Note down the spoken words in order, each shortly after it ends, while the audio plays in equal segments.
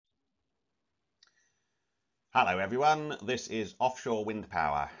Hello everyone, this is offshore wind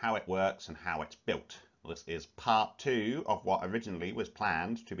power, how it works and how it's built. This is part 2 of what originally was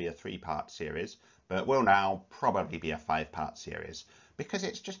planned to be a 3-part series, but will now probably be a 5-part series, because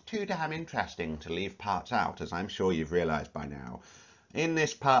it's just too damn interesting to leave parts out, as I'm sure you've realised by now. In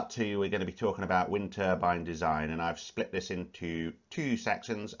this part 2 we're going to be talking about wind turbine design, and I've split this into 2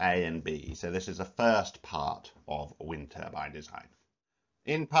 sections, A and B, so this is the first part of wind turbine design.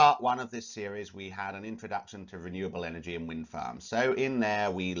 In part 1 of this series, we had an introduction to renewable energy and wind farms. So in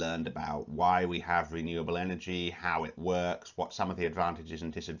there, we learned about why we have renewable energy, how it works, what some of the advantages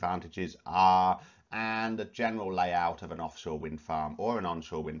and disadvantages are, and the general layout of an offshore wind farm or an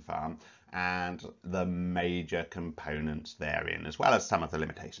onshore wind farm, and the major components therein, as well as some of the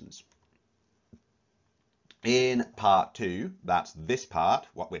limitations. In part 2, that's this part,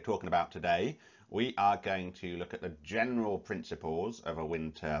 what we're talking about today, we are going to look at the general principles of a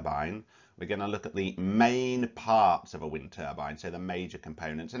wind turbine. We're going to look at the main parts of a wind turbine, so the major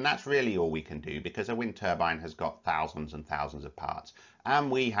components, and that's really all we can do because a wind turbine has got thousands and thousands of parts, and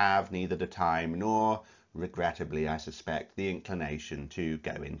we have neither the time nor, regrettably, I suspect, the inclination to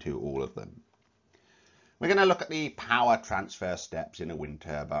go into all of them. We're going to look at the power transfer steps in a wind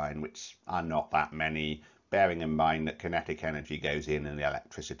turbine, which are not that many, bearing in mind that kinetic energy goes in and the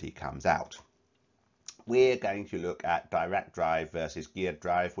electricity comes out. We're going to look at direct drive versus geared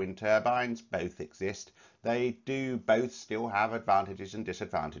drive wind turbines. Both exist. They do both still have advantages and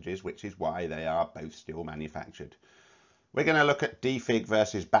disadvantages, which is why they are both still manufactured. We're going to look at DFIG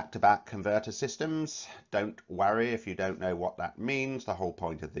versus back-to-back converter systems. Don't worry if you don't know what that means. The whole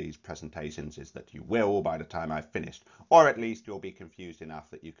point of these presentations is that you will by the time I've finished, or at least you'll be confused enough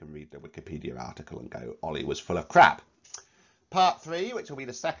that you can read the Wikipedia article and go, Ollie was full of crap. Part 3, which will be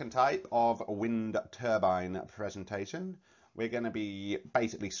the second type of wind turbine presentation, we're going to be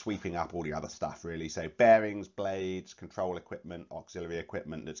basically sweeping up all the other stuff really. So bearings, blades, control equipment, auxiliary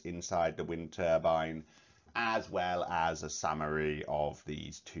equipment that's inside the wind turbine, as well as a summary of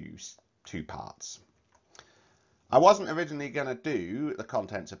these two parts. I wasn't originally going to do the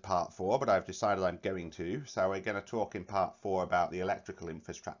contents of part 4, but I've decided I'm going to. So we're going to talk in part 4 about the electrical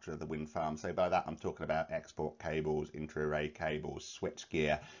infrastructure of the wind farm. So by that I'm talking about export cables, inter-array cables,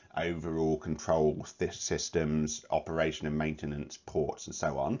 switchgear, overall control systems, operation and maintenance, ports and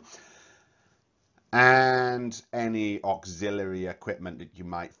so on. And any auxiliary equipment that you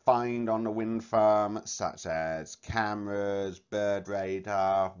might find on the wind farm, such as cameras, bird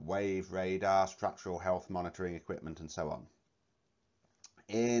radar, wave radar, structural health monitoring equipment, and so on.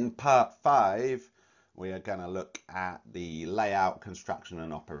 In part 5, we are going to look at the layout, construction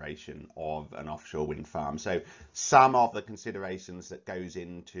and operation of an offshore wind farm. So some of the considerations that goes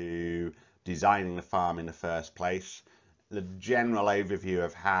into designing the farm in the first place, the general overview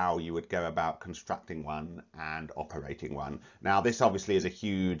of how you would go about constructing one and operating one. Now, this obviously is a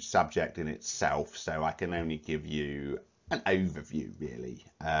huge subject in itself, so I can only give you an overview, really,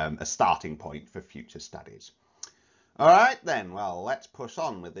 a starting point for future studies. All right, then, well, let's push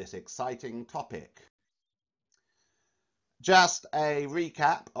on with this exciting topic. Just a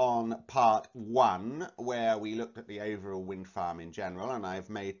recap on part 1, where we looked at the overall wind farm in general, and I've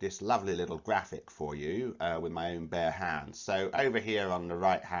made this lovely little graphic for you with my own bare hands. So over here on the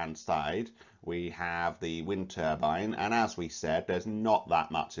right hand side, we have the wind turbine, and as we said, there's not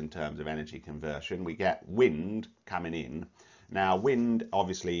that much in terms of energy conversion. We get wind coming in. Now, wind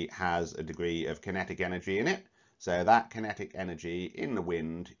obviously has a degree of kinetic energy in it, so that kinetic energy in the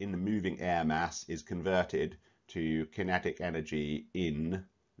wind, in the moving air mass, is converted to kinetic energy in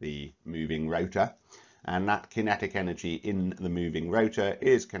the moving rotor, and that kinetic energy in the moving rotor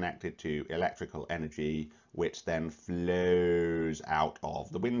is connected to electrical energy, which then flows out of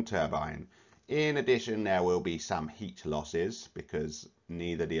the wind turbine. In addition, there will be some heat losses because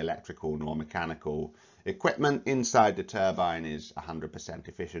neither the electrical nor mechanical equipment inside the turbine is 100%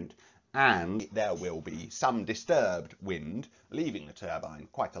 efficient, and there will be some disturbed wind leaving the turbine,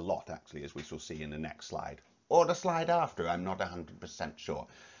 quite a lot actually, as we shall see in the next slide. Or the slide after, I'm not 100% sure.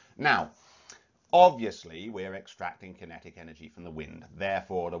 Now, obviously, we're extracting kinetic energy from the wind.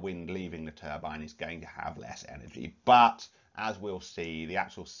 Therefore, the wind leaving the turbine is going to have less energy. But, as we'll see, the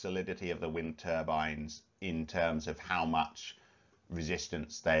actual solidity of the wind turbines in terms of how much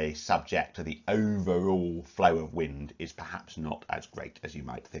resistance they subject to the overall flow of wind is perhaps not as great as you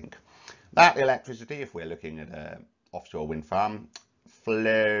might think. That electricity, if we're looking at an offshore wind farm,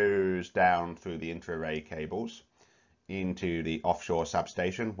 flows down through the inter-array cables into the offshore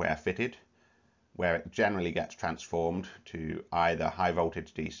substation where fitted, where it generally gets transformed to either high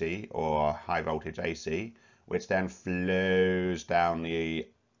voltage DC or high voltage AC, which then flows down the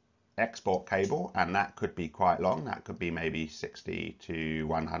export cable, and that could be quite long. That could be maybe 60 to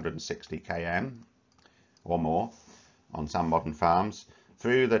 160 km or more on some modern farms,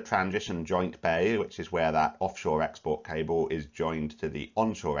 through the transition joint bay, which is where that offshore export cable is joined to the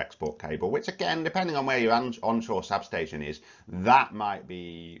onshore export cable, which again, depending on where your onshore substation is, that might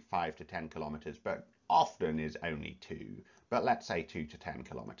be 5 to 10 kilometers, but often is only 2, but let's say 2 to 10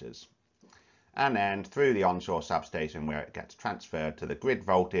 kilometers. And then through the onshore substation, where it gets transferred to the grid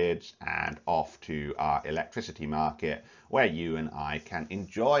voltage and off to our electricity market, where you and I can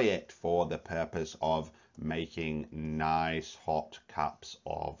enjoy it for the purpose of making nice hot cups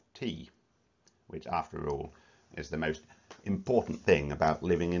of tea, which after all is the most important thing about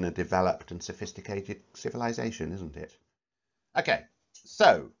living in a developed and sophisticated civilization, isn't it? Okay,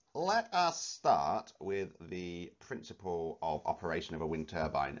 so let us start with the principle of operation of a wind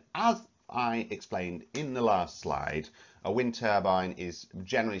turbine. As I explained in the last slide, a wind turbine is,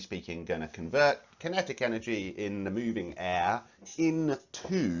 generally speaking, going to convert kinetic energy in the moving air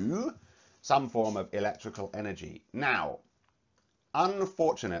into some form of electrical energy. Now,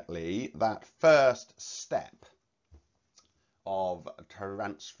 unfortunately, that first step of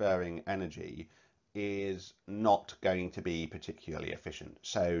transferring energy is not going to be particularly efficient.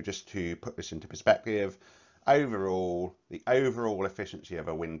 So just to put this into perspective, overall, the overall efficiency of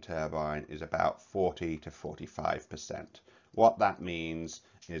a wind turbine is about 40 to 45%. What that means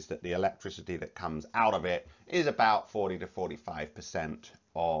is that the electricity that comes out of it is about 40 to 45%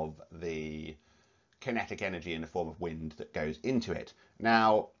 of the kinetic energy in the form of wind that goes into it.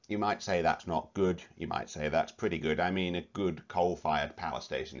 Now, you might say that's not good. You might say that's pretty good. I mean, a good coal-fired power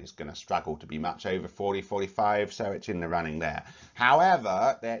station is going to struggle to be much over 40, 45, so it's in the running there.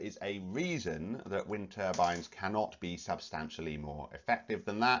 However, there is a reason that wind turbines cannot be substantially more effective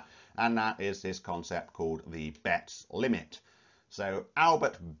than that, and that is this concept called the Betz limit. So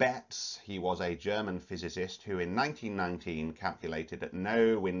Albert Betz, he was a German physicist who in 1919 calculated that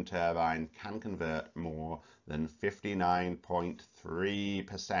no wind turbine can convert more than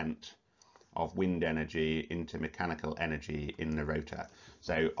 59.3% of wind energy into mechanical energy in the rotor.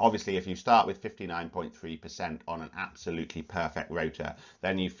 So obviously if you start with 59.3% on an absolutely perfect rotor,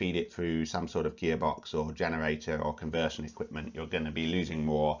 then you feed it through some sort of gearbox or generator or conversion equipment, you're going to be losing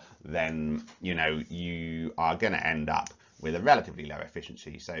more than, you are going to end up with a relatively low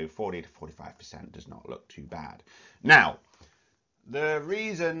efficiency. So 40 to 45% does not look too bad. Now, the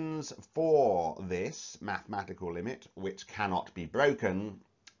reasons for this mathematical limit, which cannot be broken,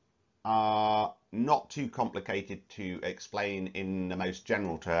 are not too complicated to explain in the most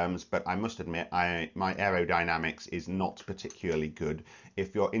general terms, but I must admit my aerodynamics is not particularly good.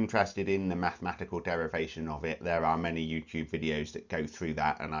 If you're interested in the mathematical derivation of it, there are many YouTube videos that go through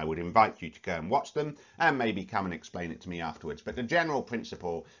that, and I would invite you to go and watch them and maybe come and explain it to me afterwards. But the general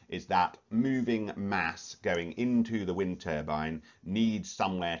principle is that moving mass going into the wind turbine needs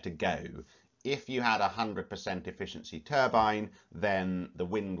somewhere to go. If you had a 100% efficiency turbine, then the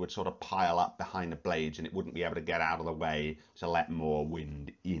wind would sort of pile up behind the blades and it wouldn't be able to get out of the way to let more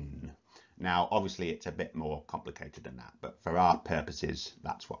wind in. Now, obviously, it's a bit more complicated than that, but for our purposes,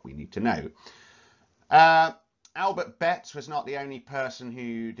 that's what we need to know. Albert Betz was not the only person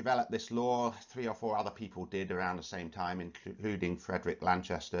who developed this law. 3 or 4 other people did around the same time, including Frederick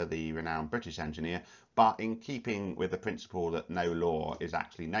Lanchester, the renowned British engineer. But in keeping with the principle that no law is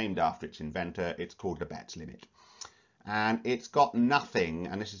actually named after its inventor, it's called the Betz limit. And it's got nothing,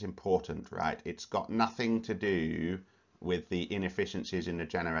 and this is important, right? It's got nothing to do with the inefficiencies in the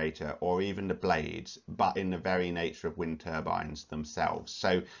generator or even the blades, but in the very nature of wind turbines themselves.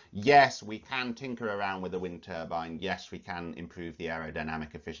 So yes, we can tinker around with a wind turbine. Yes, we can improve the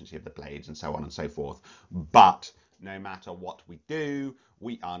aerodynamic efficiency of the blades and so on and so forth. But no matter what we do,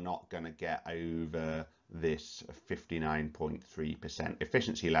 we are not going to get over this 59.3%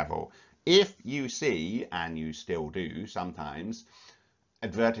 efficiency level. If you see, and you still do sometimes,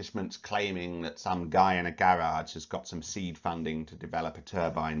 advertisements claiming that some guy in a garage has got some seed funding to develop a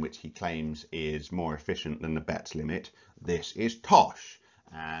turbine which he claims is more efficient than the Betz limit, this is tosh,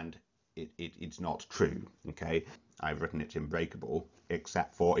 and it's not true. Okay, I've written it's unbreakable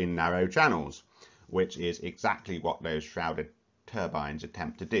except for in narrow channels, which is exactly what those shrouded turbines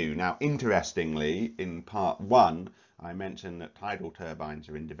attempt to do. Now, interestingly, in part 1, I mentioned that tidal turbines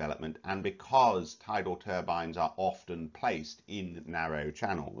are in development, and because tidal turbines are often placed in narrow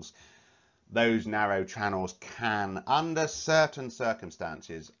channels, those narrow channels can, under certain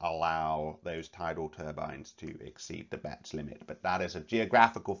circumstances, allow those tidal turbines to exceed the Betz limit. But that is a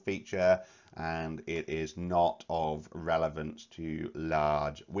geographical feature, and it is not of relevance to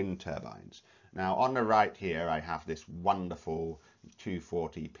large wind turbines. Now, on the right here, I have this wonderful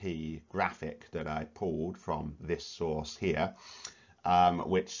 240p graphic that I pulled from this source here,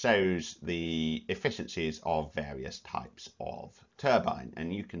 which shows the efficiencies of various types of turbine.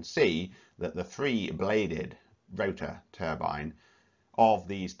 And you can see that the three-bladed rotor turbine of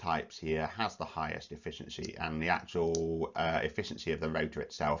these types here has the highest efficiency, and the actual efficiency of the rotor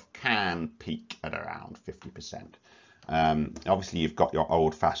itself can peak at around 50%. Obviously you've got your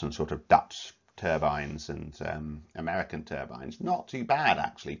old-fashioned sort of Dutch turbines and American turbines, not too bad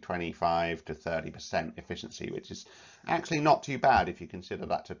actually, 25 to 30% efficiency, which is actually not too bad if you consider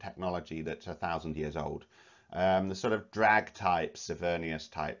that's a technology that's 1,000 years old. The sort of drag type,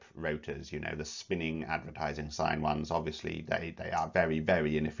 Savernius type rotors, you know, the spinning advertising sign ones, obviously they are very,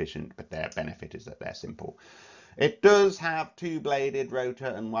 very inefficient, but their benefit is that they're simple. It does have two-bladed rotor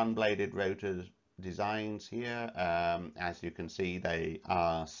and one-bladed rotor designs here. As you can see, they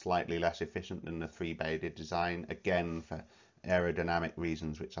are slightly less efficient than the three-bladed design, again for aerodynamic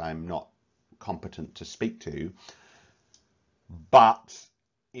reasons which I'm not competent to speak to, but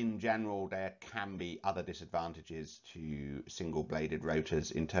in general there can be other disadvantages to single-bladed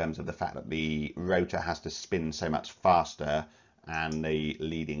rotors in terms of the fact that the rotor has to spin so much faster, and the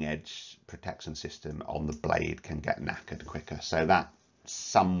leading edge protection system on the blade can get knackered quicker, so that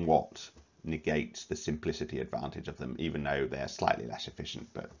somewhat negates the simplicity advantage of them, even though they're slightly less efficient,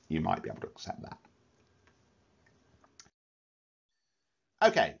 but you might be able to accept that.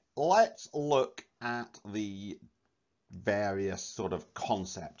 Okay, let's look at the various sort of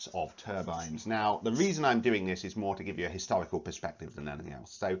concepts of turbines. Now, the reason I'm doing this is more to give you a historical perspective than anything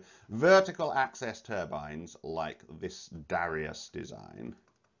else. So vertical access turbines like this Darius design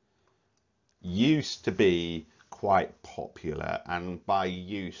used to be quite popular, and by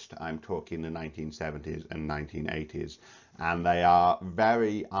used I'm talking the 1970s and 1980s, and they are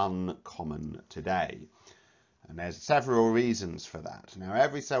very uncommon today, and there's several reasons for that. Now,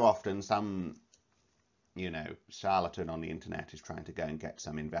 every so often some, you know, charlatan on the internet is trying to go and get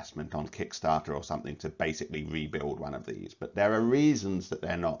some investment on Kickstarter or something to basically rebuild one of these, but there are reasons that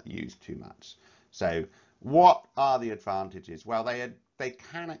they're not used too much. So what are the advantages? Well, they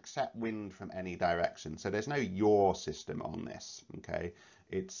can accept wind from any direction, so there's no yaw system on this. Okay,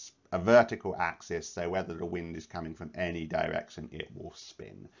 it's a vertical axis, so whether the wind is coming from any direction, it will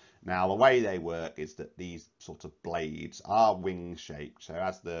spin. Now, the way they work is that these sorts of blades are wing shaped, so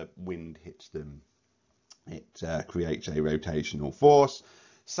as the wind hits them, it creates a rotational force.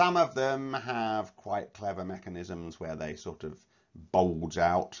 Some of them have quite clever mechanisms where they sort of bulge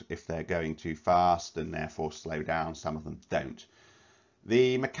out if they're going too fast and therefore slow down. Some of them don't.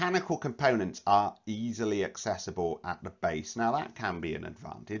 The mechanical components are easily accessible at the base. Now, that can be an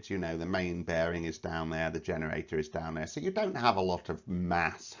advantage. You know, the main bearing is down there, the generator is down there, so you don't have a lot of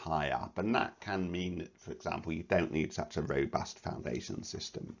mass high up, and that can mean that, for example, you don't need such a robust foundation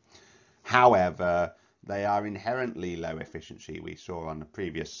system. However, they are inherently low efficiency. We saw on the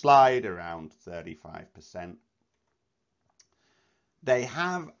previous slide around 35%. They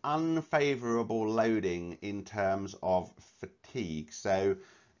have unfavorable loading in terms of fatigue. So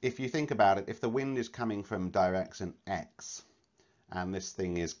if you think about it, if the wind is coming from direction X and this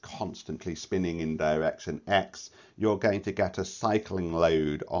thing is constantly spinning in direction X, you're going to get a cycling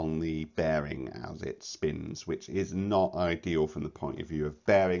load on the bearing as it spins, which is not ideal from the point of view of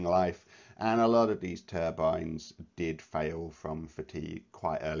bearing life. And a lot of these turbines did fail from fatigue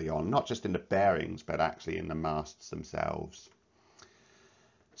quite early on, not just in the bearings, but actually in the masts themselves.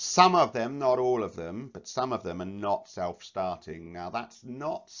 Some of them, not all of them, but some of them are not self-starting. Now, that's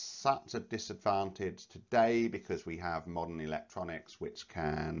not such a disadvantage today because we have modern electronics which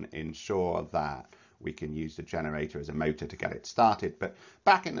can ensure that we can use the generator as a motor to get it started. But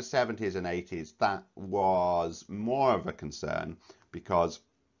back in the 70s and 80s, that was more of a concern because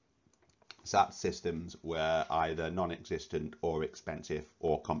such systems were either non-existent or expensive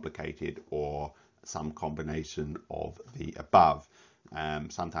or complicated or some combination of the above.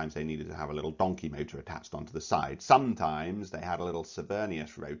 Sometimes they needed to have a little donkey motor attached onto the side. Sometimes they had a little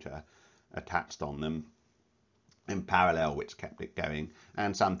Savernius rotor attached on them in parallel, which kept it going.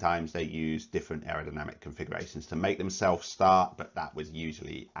 And sometimes they used different aerodynamic configurations to make them self-start, but that was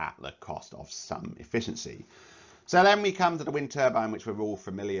usually at the cost of some efficiency. So then we come to the wind turbine, which we're all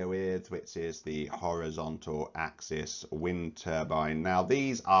familiar with, which is the horizontal axis wind turbine. Now,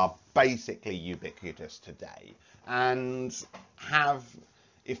 these are basically ubiquitous today and have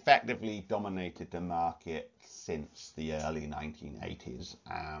effectively dominated the market since the early 1980s,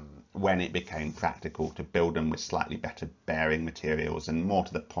 when it became practical to build them with slightly better bearing materials, and more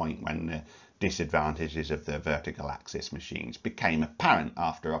to the point when the disadvantages of the vertical axis machines became apparent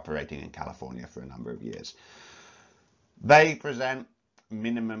after operating in California for a number of years. They present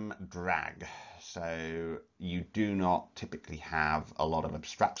minimum drag, so you do not typically have a lot of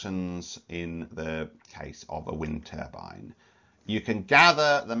obstructions in the case of a wind turbine. You can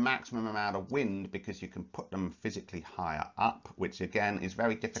gather the maximum amount of wind because you can put them physically higher up, which again is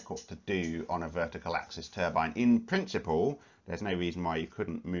very difficult to do on a vertical axis turbine. In principle, there's no reason why you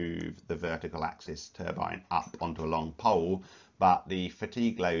couldn't move the vertical axis turbine up onto a long pole, but the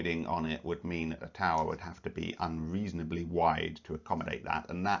fatigue loading on it would mean that the tower would have to be unreasonably wide to accommodate that,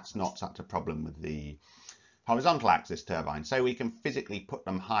 and that's not such a problem with the horizontal axis turbine. So we can physically put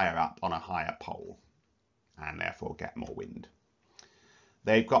them higher up on a higher pole and therefore get more wind.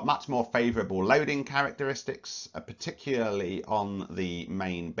 They've got much more favourable loading characteristics, particularly on the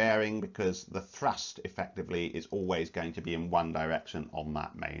main bearing, because the thrust effectively is always going to be in one direction on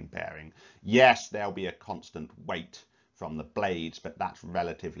that main bearing. Yes, there'll be a constant weight from the blades, but that's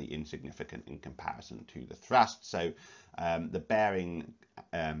relatively insignificant in comparison to the thrust. So the bearing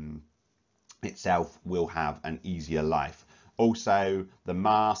itself will have an easier life. Also, the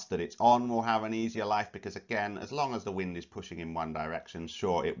mast that it's on will have an easier life because, again, as long as the wind is pushing in one direction,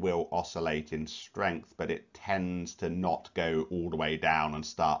 sure, it will oscillate in strength, but it tends to not go all the way down and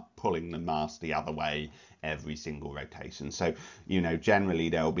start pulling the mast the other way every single rotation. So, you know, generally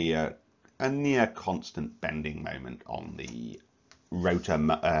there'll be a near constant bending moment on the rotor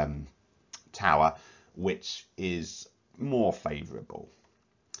tower, which is more favourable.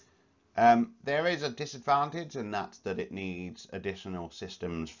 There is a disadvantage, and that's that it needs additional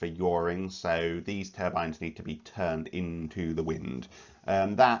systems for yawing, so these turbines need to be turned into the wind.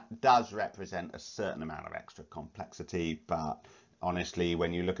 That does represent a certain amount of extra complexity, but honestly,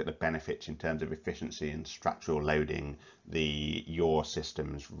 when you look at the benefits in terms of efficiency and structural loading, the yaw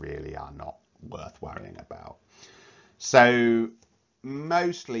systems really are not worth worrying about. So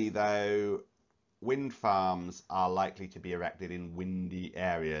mostly though, wind farms are likely to be erected in windy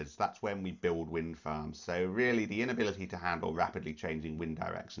areas. That's when we build wind farms. So really the inability to handle rapidly changing wind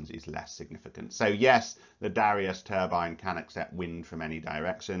directions is less significant. So yes, the Darius turbine can accept wind from any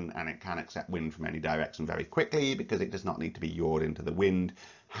direction, and it can accept wind from any direction very quickly because it does not need to be yawed into the wind.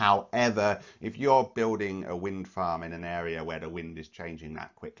 However, if you're building a wind farm in an area where the wind is changing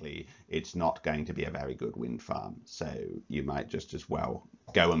that quickly, it's not going to be a very good wind farm. So you might just as well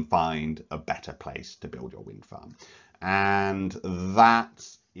go and find a better place to build your wind farm. And that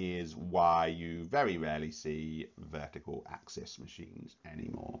is why you very rarely see vertical axis machines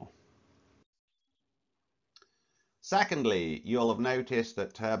anymore. Secondly, you'll have noticed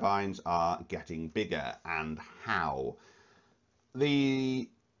that turbines are getting bigger, and how. The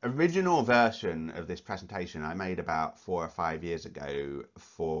original version of this presentation I made about 4 or 5 years ago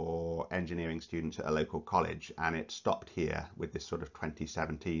for engineering students at a local college, and it stopped here with this sort of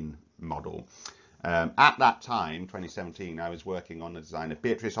 2017 model. At that time, 2017, I was working on the design of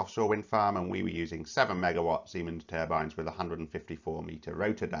Beatrice offshore wind farm, and we were using 7 megawatt Siemens turbines with 154 meter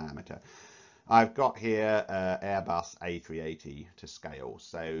rotor diameter. I've got here Airbus A380 to scale,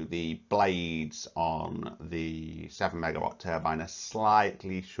 so the blades on the 7 megawatt turbine are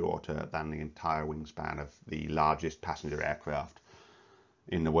slightly shorter than the entire wingspan of the largest passenger aircraft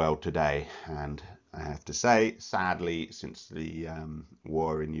in the world today. And I have to say, sadly, since the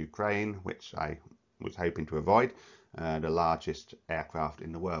war in Ukraine, which I was hoping to avoid, the largest aircraft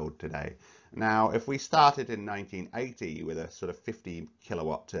in the world today. Now, if we started in 1980 with a sort of 50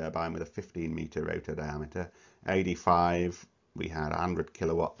 kilowatt turbine with a 15 meter rotor diameter, 85 we had 100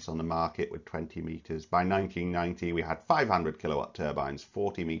 kilowatts on the market with 20 meters. By 1990 we had 500 kilowatt turbines,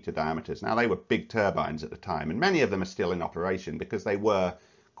 40 meter diameters. Now they were big turbines at the time, and many of them are still in operation because they were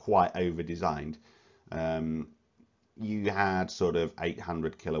quite over designed. You had sort of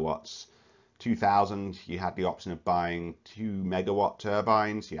 800 kilowatts. 2000, you had the option of buying 2 megawatt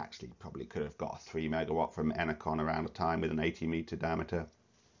turbines. You actually probably could have got a 3 megawatt from Enercon around the time with an 80 meter diameter.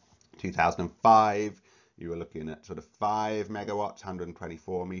 2005, you were looking at sort of 5 megawatts,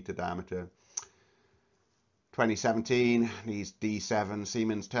 124 meter diameter. 2017, these D7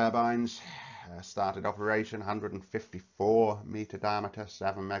 Siemens turbines started operation, 154 meter diameter,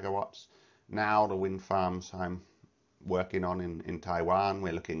 7 megawatts. Now the wind farms I'm working on in Taiwan,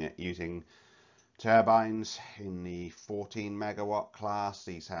 we're looking at using turbines in the 14 megawatt class.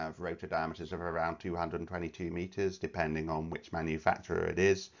 These have rotor diameters of around 222 meters, depending on which manufacturer it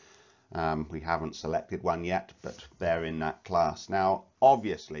is. We haven't selected one yet, but they're in that class. Now,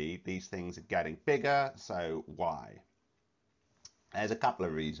 obviously, these things are getting bigger, so why? There's a couple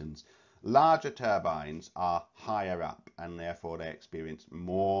of reasons. Larger turbines are higher up and therefore they experience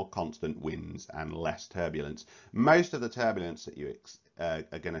more constant winds and less turbulence. Most of the turbulence that you are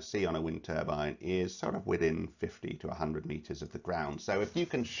going to see on a wind turbine is sort of within 50 to 100 meters of the ground. So if you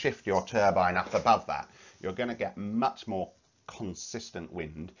can shift your turbine up above that, you're going to get much more consistent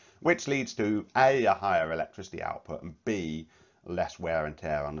wind, which leads to A, a higher electricity output, and B, less wear and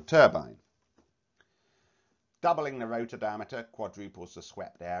tear on the turbine. Doubling the rotor diameter quadruples the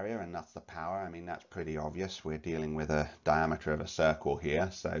swept area, and thus the power. I mean, that's pretty obvious. We're dealing with a diameter of a circle here,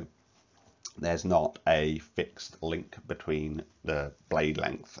 so there's not a fixed link between the blade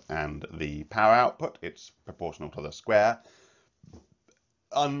length and the power output. It's proportional to the square.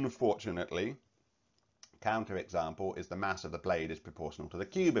 Unfortunately, counterexample is the mass of the blade is proportional to the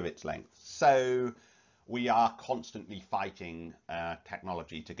cube of its length. So we are constantly fighting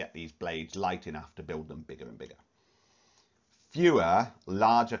technology to get these blades light enough to build them bigger and bigger. Fewer,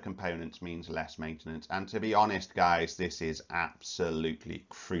 larger components means less maintenance. And to be honest, guys, this is absolutely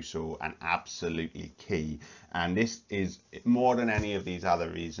crucial and absolutely key. And this is, more than any of these other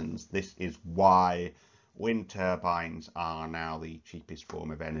reasons, this is why wind turbines are now the cheapest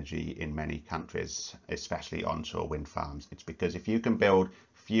form of energy in many countries, especially onshore wind farms. It's because if you can build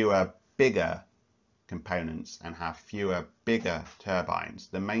fewer, bigger components and have fewer, bigger turbines,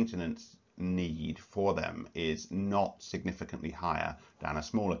 the maintenance need for them is not significantly higher than a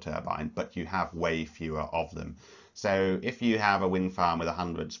smaller turbine, but you have way fewer of them. So if you have a wind farm with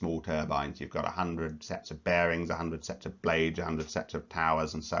 100 small turbines, you've got 100 sets of bearings, 100 sets of blades, 100 sets of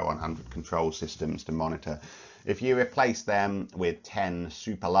towers, and so on, 100 control systems to monitor. If you replace them with 10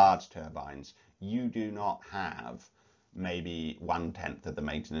 super large turbines, you do not have maybe 1/10 of the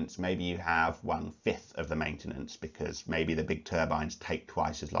maintenance, maybe you have 1/5 of the maintenance, because maybe the big turbines take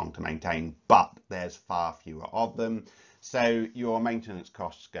twice as long to maintain, but there's far fewer of them. So your maintenance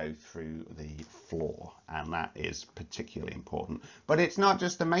costs go through the floor, and that is particularly important. But it's not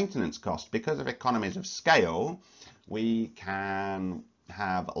just the maintenance cost. Because of economies of scale, we can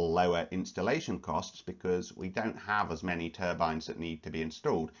have lower installation costs because we don't have as many turbines that need to be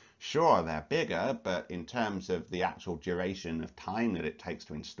installed. Sure, they're bigger, but in terms of the actual duration of time that it takes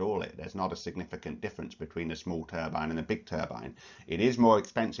to install it, there's not a significant difference between a small turbine and a big turbine. It is more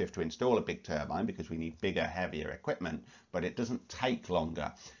expensive to install a big turbine because we need bigger, heavier equipment, but it doesn't take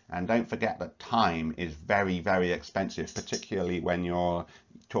longer. And don't forget that time is very, very expensive, particularly when you're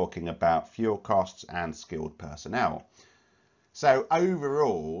talking about fuel costs and skilled personnel. So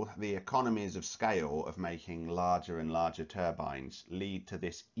overall, the economies of scale of making larger and larger turbines lead to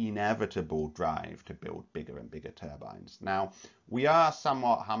this inevitable drive to build bigger and bigger turbines. Now, we are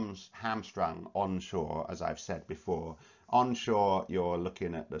somewhat hamstrung onshore, as I've said before. Onshore, you're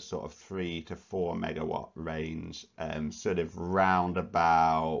looking at the sort of 3 to 4 megawatt range, sort of round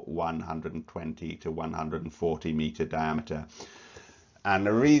about 120 to 140 meter diameter. And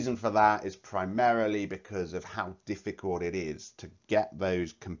the reason for that is primarily because of how difficult it is to get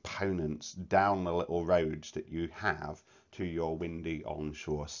those components down the little roads that you have to your windy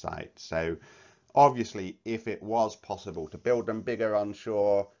onshore site. So obviously, if it was possible to build them bigger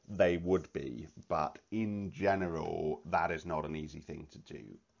onshore, they would be. But in general, that is not an easy thing to do.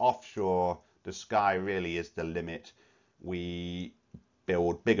 Offshore, the sky really is the limit. We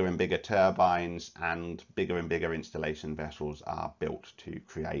build bigger and bigger turbines, and bigger installation vessels are built to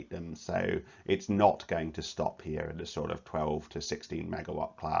create them. So it's not going to stop here at the sort of 12 to 16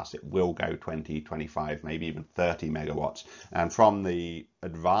 megawatt class. It will go 20, 25, maybe even 30 megawatts. And from the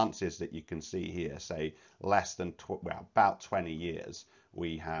advances that you can see here, say less than, about 20 years,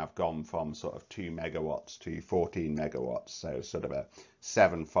 we have gone from sort of 2 megawatts to 14 megawatts. So sort of a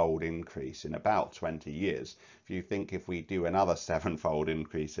 7-fold increase in about 20 years. If you think if we do another 7-fold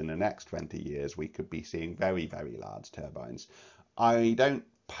increase in the next 20 years, we could be seeing very, very large turbines. I don't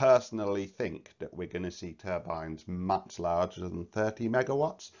personally think that we're going to see turbines much larger than 30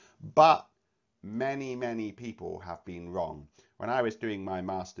 megawatts, but many people have been wrong. When I was doing my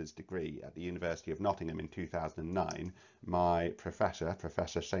master's degree at the University of Nottingham in 2009, my professor,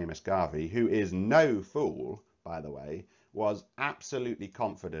 Professor Seamus Garvey, who is no fool, by the way, was absolutely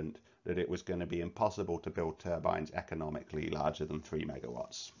confident that it was going to be impossible to build turbines economically larger than 3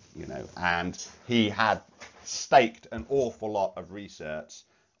 megawatts, you know, and he had staked an awful lot of research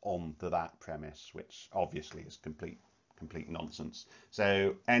onto that premise, which obviously is complete nonsense.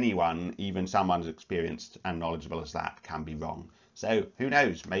 So anyone, even someone as experienced and knowledgeable as that, can be wrong. So who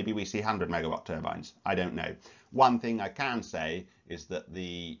knows, maybe we see 100 megawatt turbines. I don't know. One thing I can say is that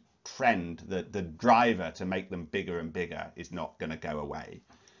the trend, the driver to make them bigger and bigger is not going to go away.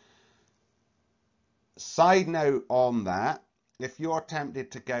 Side note on that, if you're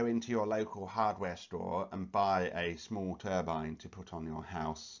tempted to go into your local hardware store and buy a small turbine to put on your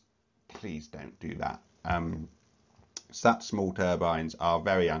house, please don't do that. Such small turbines are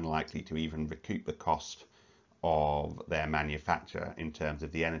very unlikely to even recoup the cost of their manufacture in terms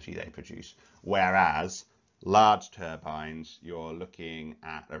of the energy they produce. Whereas large turbines, you're looking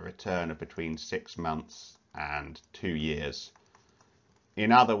at a return of between 6 months and 2 years.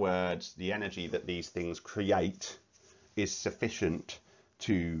 In other words, the energy that these things create is sufficient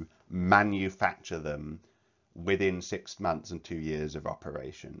to manufacture them within 6 months and 2 years of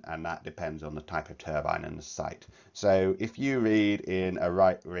operation, and that depends on the type of turbine and the site. So if you read in a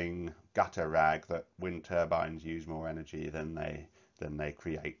right ring gutter rag that wind turbines use more energy than they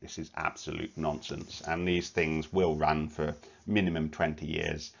create, this is absolute nonsense, and these things will run for minimum 20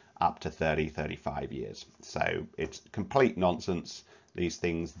 years up to 35 years. So it's complete nonsense. These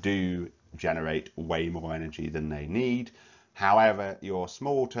things do generate way more energy than they need. However, your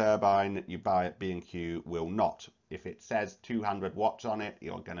small turbine that you buy at B&Q will not. If it says 200 watts on it,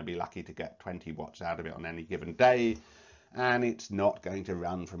 you're going to be lucky to get 20 watts out of it on any given day, and it's not going to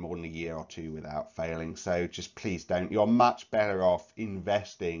run for more than a year or two without failing. So just please don't. You're much better off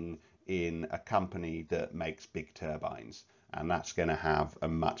investing in a company that makes big turbines, and that's going to have a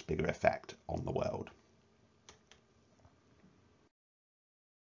much bigger effect on the world.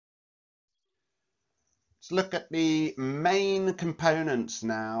 Let's look at the main components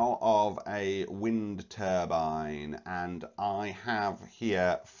now of a wind turbine, and I have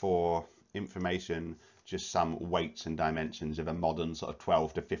here for information just some weights and dimensions of a modern sort of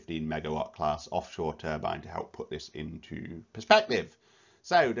 12 to 15 megawatt class offshore turbine to help put this into perspective.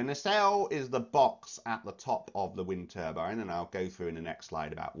 So the nacelle is the box at the top of the wind turbine, and I'll go through in the next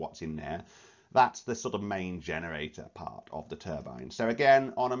slide about what's in there. That's the sort of main generator part of the turbine. So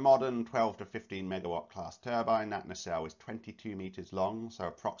again, on a modern 12 to 15 megawatt class turbine, that nacelle is 22 meters long, so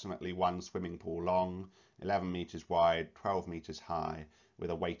approximately 1 swimming pool long, 11 meters wide, 12 meters high, with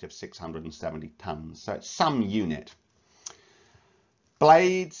a weight of 670 tons. So it's some unit.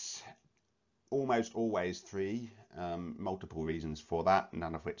 Blades, almost always 3. Multiple reasons for that,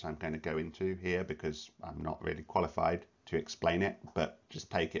 none of which I'm going to go into here because I'm not really qualified to explain it, but just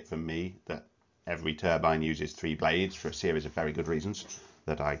take it from me that every turbine uses 3 blades for a series of very good reasons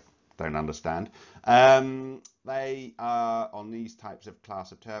that I don't understand. They are, on these types of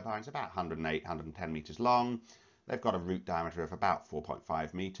class of turbines, about 108, 110 meters long. They've got a root diameter of about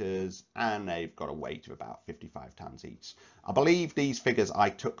 4.5 meters, and they've got a weight of about 55 tons each. I believe these figures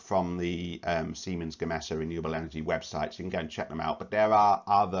I took from the Siemens Gamesa Renewable Energy website, so you can go and check them out. But there are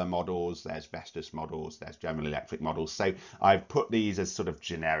other models, there's Vestas models, there's General Electric models. So I've put these as sort of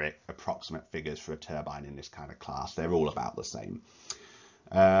generic, approximate figures for a turbine in this kind of class. They're all about the same.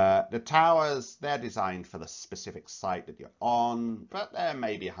 The towers, they're designed for the specific site that you're on, but they're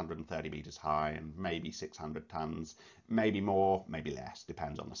maybe 130 meters high and maybe 600 tons, maybe more, maybe less,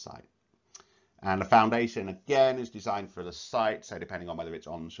 depends on the site. And the foundation, again, is designed for the site, so depending on whether it's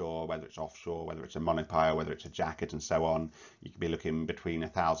onshore, whether it's offshore, whether it's a monopile, whether it's a jacket and so on, you could be looking between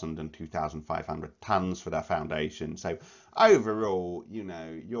 1,000 and 2,500 tons for that foundation. So overall, you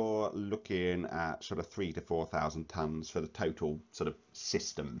know, you're looking at sort of 3,000 to 4,000 tons for the total sort of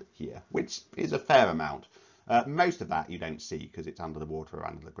system here, which is a fair amount. Most of that you don't see because it's under the water or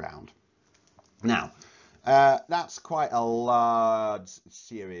under the ground. Now, that's quite a large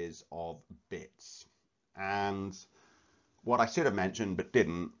series of bits, and what I should have mentioned but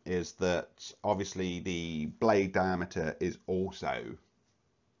didn't is that obviously the blade diameter is also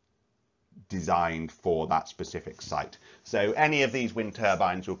designed for that specific site. So any of these wind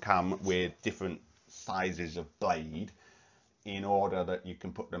turbines will come with different sizes of blade in order that you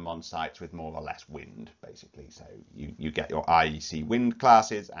can put them on sites with more or less wind, basically. So you get your IEC wind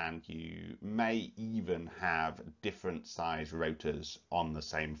classes, and you may even have different size rotors on the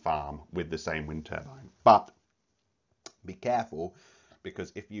same farm with the same wind turbine. But be careful,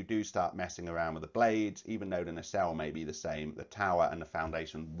 because if you do start messing around with the blades, even though the nacelle may be the same, the tower and the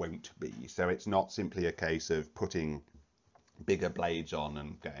foundation won't be. So it's not simply a case of putting bigger blades on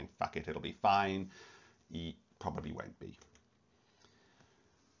and going, fuck it, it'll be fine. It probably won't be.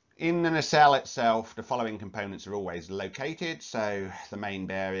 In the nacelle itself, the following components are always located. So the main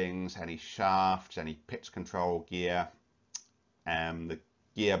bearings, any shafts, any pitch control gear, the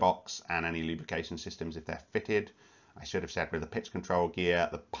gearbox and any lubrication systems if they're fitted. I should have said with the pitch control gear,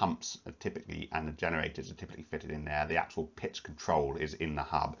 the pumps are typically, and the generators are typically fitted in there. The actual pitch control is in the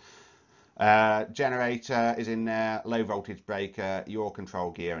hub. Generator is in there, low voltage breaker, yaw control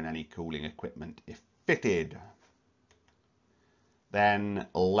gear and any cooling equipment if fitted. then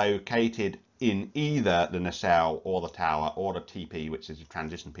located in either the nacelle or the tower or the TP, which is a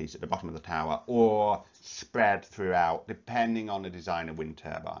transition piece at the bottom of the tower, or spread throughout, depending on the design of wind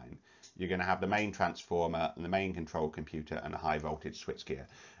turbine. You're going to have the main transformer and the main control computer and a high voltage switchgear.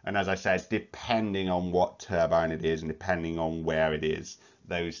 And as I said, depending on what turbine it is and depending on where it is,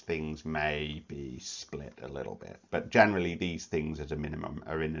 those things may be split a little bit. But generally, these things as a minimum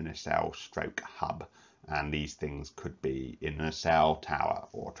are in a nacelle stroke hub. And these things could be in a nacelle, tower,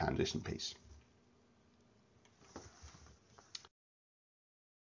 or transition piece.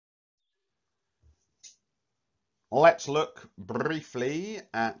 Let's look briefly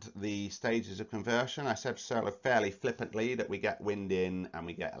at the stages of conversion. I said sort of fairly flippantly that we get wind in and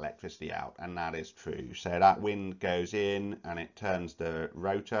we get electricity out, and that is true. So that wind goes in and it turns the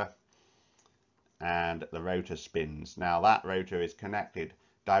rotor, and the rotor spins. Now that rotor is connected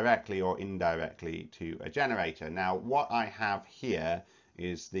directly or indirectly to a generator. Now what I have here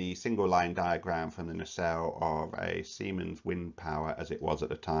is the single line diagram from the nacelle of a Siemens wind power, as it was at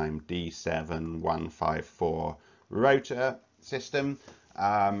the time, D7154 rotor system.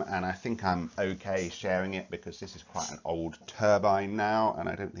 And I think I'm okay sharing it because this is quite an old turbine now, and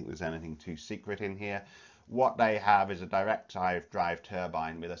I don't think there's anything too secret in here. What they have is a direct drive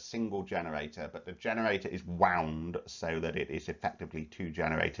turbine with a single generator, but the generator is wound so that it is effectively two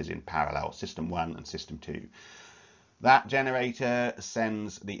generators in parallel, system 1 and system 2. That generator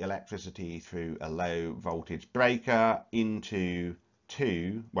sends the electricity through a low voltage breaker into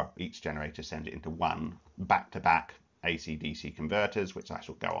two, well, each generator sends it into one back-to-back AC-DC converters, which I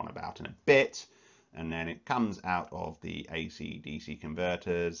shall go on about in a bit. And then it comes out of the AC-DC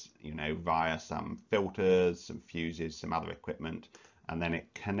converters, you know, via some filters, some fuses, some other equipment, and then it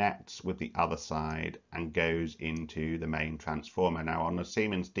connects with the other side and goes into the main transformer. Now on the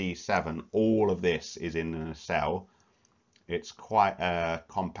Siemens D7, all of this is in a nacelle. It's quite a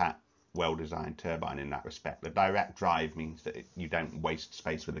compact, well-designed turbine in that respect. The direct drive means that you don't waste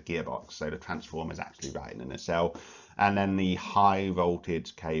space with the gearbox, so the transformer is actually right in the nacelle. And then the high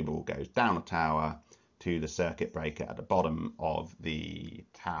voltage cable goes down the tower to the circuit breaker at the bottom of the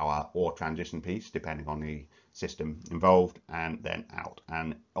tower or transition piece, depending on the system involved, and then out.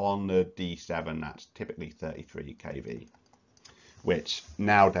 And on the D7, that's typically 33 kV, which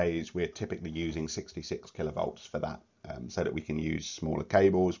nowadays we're typically using 66 kilovolts for that, so that we can use smaller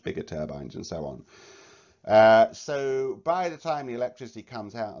cables, bigger turbines, and so on. So by the time the electricity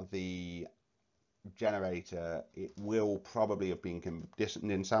comes out of the generator, it will probably have been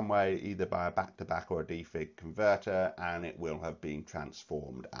conditioned in some way, either by a back-to-back or a DFIG converter, and it will have been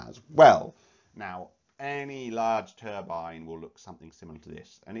transformed as well. Now, any large turbine will look something similar to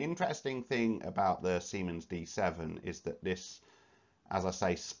this. An interesting thing about the Siemens D7 is that this, as I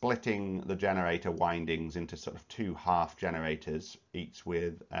say, splitting the generator windings into sort of two half generators, each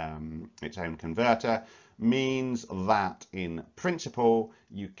with its own converter, means that in principle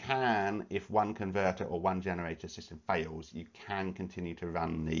you can, if one converter or one generator system fails, you can continue to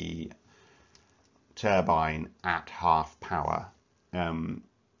run the turbine at half power.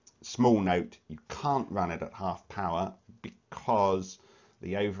 Small note, you can't run it at half power because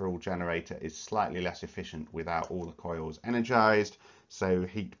the overall generator is slightly less efficient without all the coils energized, so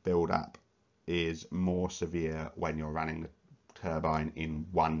heat buildup is more severe when you're running the turbine in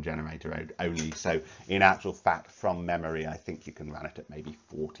one generator only. So in actual fact, from memory, I think you can run it at maybe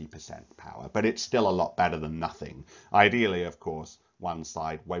 40% power, but it's still a lot better than nothing. Ideally, of course, one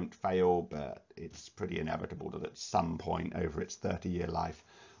side won't fail, but it's pretty inevitable that at some point over its 30-year life,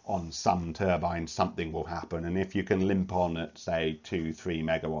 on some turbines, something will happen. And if you can limp on at, say, 2-3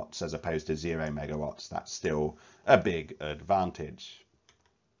 megawatts as opposed to 0 megawatts, that's still a big advantage.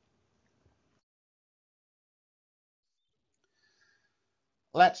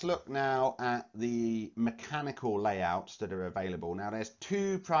 Let's look now at the mechanical layouts that are available. Now there's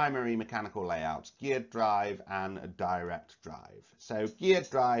two primary mechanical layouts, geared drive and direct drive. So geared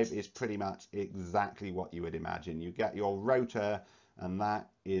drive is pretty much exactly what you would imagine. You get your rotor, and that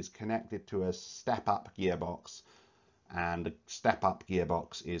is connected to a step-up gearbox, and the step-up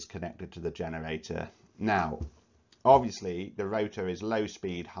gearbox is connected to the generator. Now, obviously, the rotor is low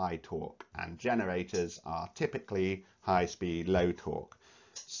speed, high torque, and generators are typically high speed, low torque.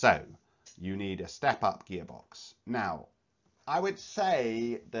 So you need a step-up gearbox. Now, I would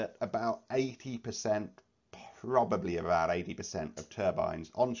say that about 80%, probably about 80% of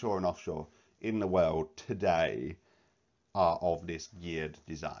turbines, onshore and offshore, in the world today are of this geared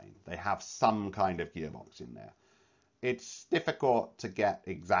design. They have some kind of gearbox in there. It's difficult to get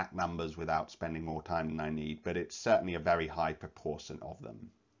exact numbers without spending more time than I need, but it's certainly a very high proportion of them.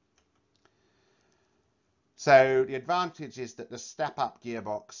 So the advantage is that the step-up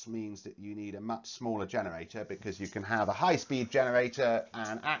gearbox means that you need a much smaller generator, because you can have a high-speed generator,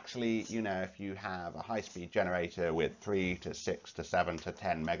 and actually, you know, if you have a high-speed generator with 3 to 6 to 7 to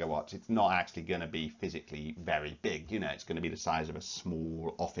 10 megawatts, it's not actually going to be physically very big. You know, it's going to be the size of a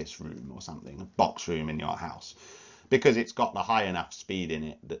small office room or something, a box room in your house, because it's got the high enough speed in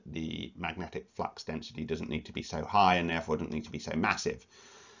it that the magnetic flux density doesn't need to be so high, and therefore doesn't need to be so massive.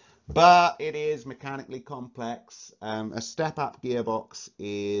 But it is mechanically complex. A step-up gearbox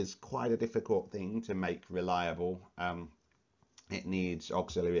is quite a difficult thing to make reliable. It needs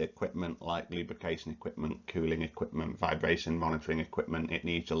auxiliary equipment like lubrication equipment, cooling equipment, vibration monitoring equipment. It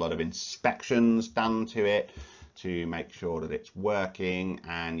needs a lot of inspections done to it to make sure that it's working,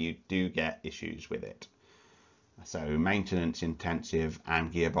 and you do get issues with it. So maintenance intensive,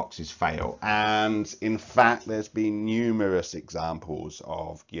 and gearboxes fail. And in fact, there's been numerous examples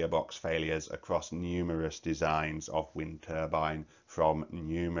of gearbox failures across numerous designs of wind turbine from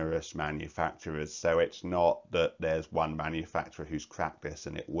numerous manufacturers. So it's not that there's one manufacturer who's cracked this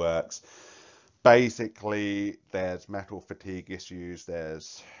and it works. Basically, there's metal fatigue issues,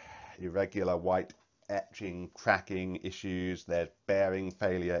 there's irregular white etching, cracking issues, there's bearing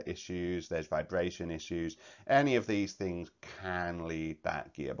failure issues, there's vibration issues. Any of these things can lead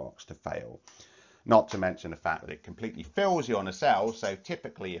that gearbox to fail. Not to mention the fact that it completely fills your nacelle. So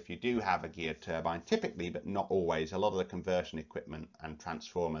typically, if you do have a geared turbine, typically, but not always, a lot of the conversion equipment and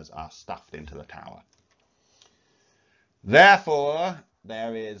transformers are stuffed into the tower. Therefore,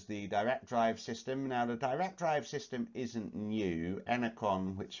 there is the direct drive system. Now, the direct drive system isn't new.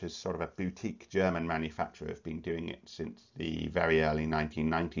 Enercon, which is sort of a boutique German manufacturer, have been doing it since the very early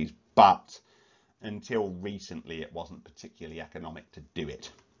 1990s, but until recently it wasn't particularly economic to do it.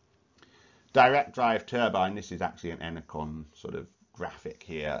 Direct drive turbine, this is actually an Enercon sort of graphic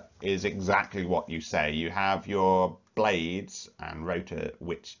here, is exactly what you say. You have your blades and rotor,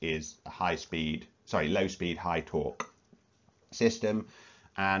 which is a low speed, high torque system,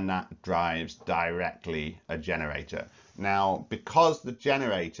 and that drives directly a generator. Now, because the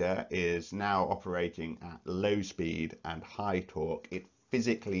generator is now operating at low speed and high torque, it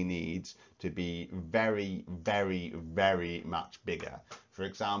physically needs to be very, very, very much bigger. For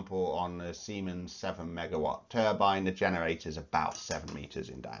example, on the Siemens 7 megawatt turbine, the generator is about 7 meters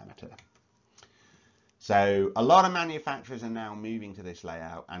in diameter. So a lot of manufacturers are now moving to this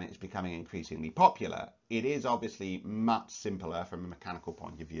layout, and it's becoming increasingly popular. It is obviously much simpler from a mechanical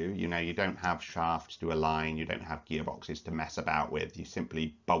point of view. You know, you don't have shafts to align, you don't have gearboxes to mess about with. You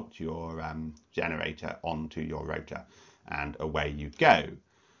simply bolt your generator onto your rotor and away you go.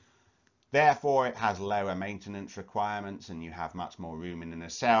 Therefore, it has lower maintenance requirements, and you have much more room in the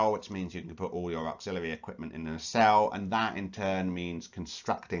nacelle, which means you can put all your auxiliary equipment in the nacelle, and that in turn means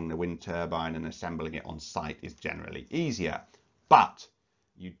constructing the wind turbine and assembling it on site is generally easier. But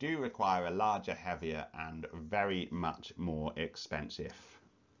you do require a larger, heavier, and very much more expensive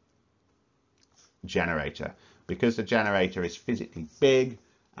generator, because the generator is physically big,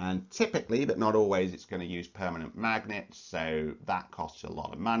 and typically, but not always, it's going to use permanent magnets, so that costs a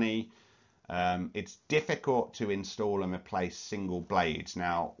lot of money. It's difficult to install and replace single blades.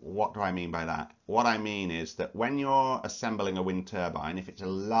 Now, what do I mean by that? What I mean is that when you're assembling a wind turbine, if it's a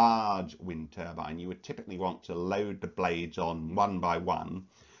large wind turbine, you would typically want to load the blades on one by one,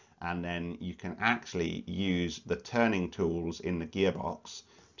 and then you can actually use the turning tools in the gearbox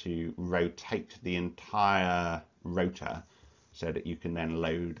to rotate the entire rotor so that you can then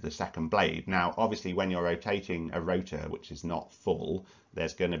load the second blade. Now, obviously, when you're rotating a rotor which is not full,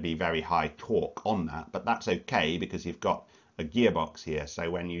 there's going to be very high torque on that, but that's okay because you've got a gearbox here. So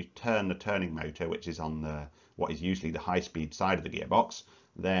when you turn the turning motor, which is on what is usually the high-speed side of the gearbox,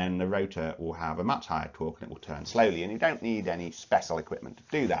 then the rotor will have a much higher torque and it will turn slowly, and you don't need any special equipment to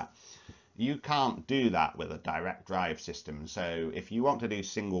do that. You can't do that with a direct drive system. So if you want to do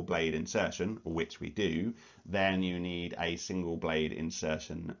single blade insertion, which we do, then you need a single blade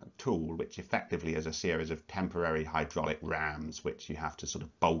insertion tool, which effectively is a series of temporary hydraulic rams, which you have to sort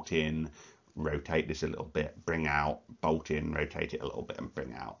of bolt in, rotate this a little bit, bring out, bolt in, rotate it a little bit and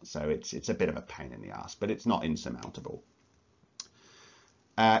bring out. So it's a bit of a pain in the ass, but it's not insurmountable.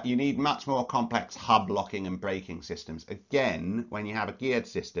 You need much more complex hub locking and braking systems. Again, when you have a geared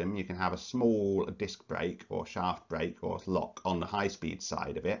system, you can have a small disc brake or shaft brake or lock on the high speed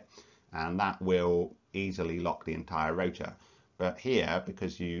side of it, and that will easily lock the entire rotor. But here,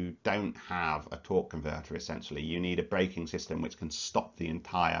 because you don't have a torque converter, essentially, you need a braking system which can stop the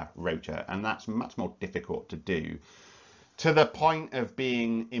entire rotor, and that's much more difficult to do. to the point of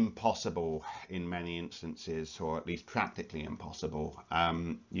being impossible in many instances, or at least practically impossible.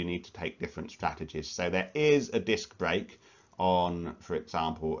 You need to take different strategies. So there is a disc brake on, for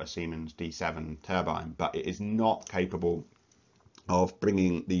example, a Siemens D7 turbine, but it is not capable of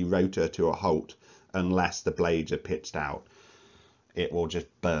bringing the rotor to a halt unless the blades are pitched out. It will just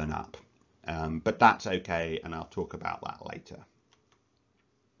burn up. But that's okay, and I'll talk about that later.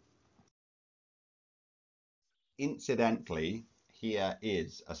 Incidentally, here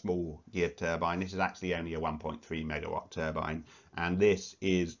is a small geared turbine. This is actually only a 1.3 megawatt turbine, and this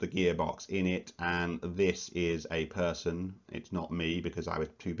is the gearbox in it, and this is a person. It's not me because I was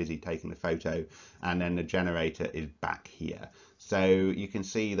too busy taking the photo, and then the generator is back here. So you can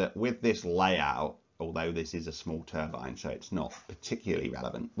see that with this layout, although this is a small turbine, so it's not particularly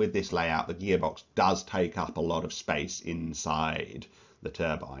relevant, with this layout, the gearbox does take up a lot of space inside the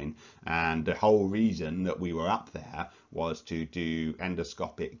turbine, and the whole reason that we were up there was to do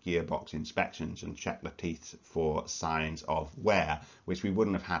endoscopic gearbox inspections and check the teeth for signs of wear, which we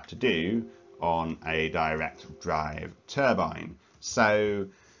wouldn't have had to do on a direct drive turbine. So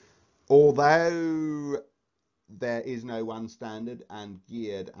although there is no one standard and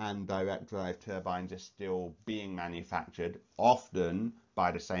geared and direct drive turbines are still being manufactured, often by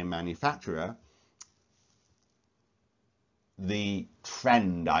the same manufacturer, the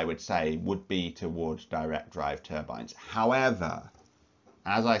trend, I would say, would be towards direct drive turbines. However,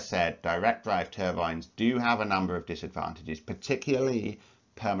 as I said, direct drive turbines do have a number of disadvantages, particularly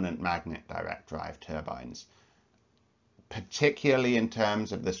permanent magnet direct drive turbines, particularly in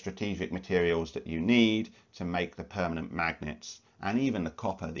terms of the strategic materials that you need to make the permanent magnets, and even the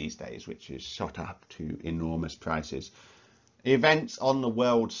copper these days, which is shot up to enormous prices. Events on the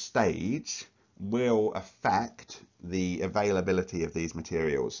world stage will affect the availability of these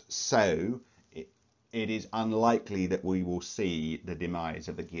materials. So it is unlikely that we will see the demise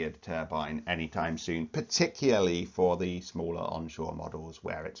of the geared turbine anytime soon, particularly for the smaller onshore models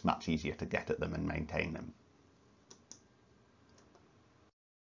where it's much easier to get at them and maintain them.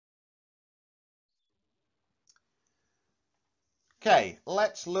 Okay,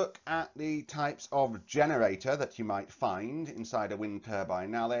 let's look at the types of generator that you might find inside a wind turbine.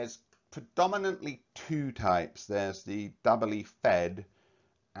 Now there's predominantly two types. There's the doubly fed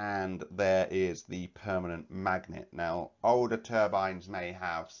and there is the permanent magnet. Now older turbines may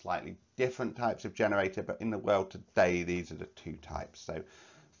have slightly different types of generator, but in the world today these are the two types. So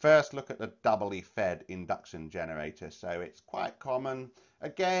first look at the doubly fed induction generator. So it's quite common.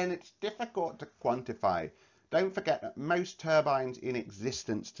 Again, it's difficult to quantify. Don't forget that most turbines in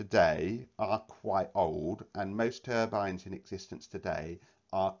existence today are quite old, and most turbines in existence today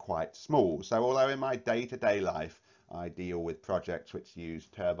are quite small. So although in my day-to-day life I deal with projects which use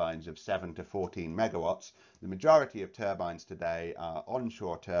turbines of 7 to 14 megawatts, the majority of turbines today are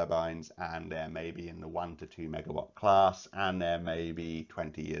onshore turbines, and they're maybe in the 1 to 2 megawatt class, and they're maybe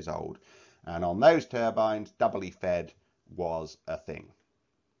 20 years old. And on those turbines, doubly fed was a thing.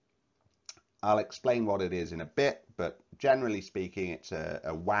 I'll explain what it is in a bit, but generally speaking, it's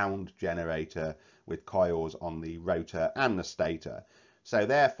a wound generator with coils on the rotor and the stator. So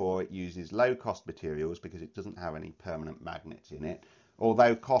therefore, it uses low-cost materials because it doesn't have any permanent magnets in it.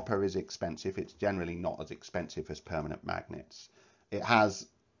 Although copper is expensive, it's generally not as expensive as permanent magnets. It has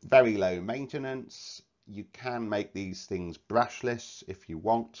very low maintenance. You can make these things brushless if you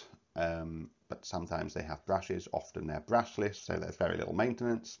want, but sometimes they have brushes. Often they're brushless, so there's very little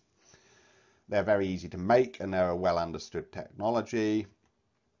maintenance. They're very easy to make, and they're a well understood technology.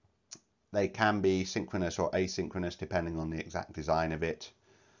 They can be synchronous or asynchronous depending on the exact design of it.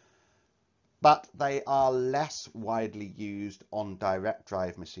 But they are less widely used on direct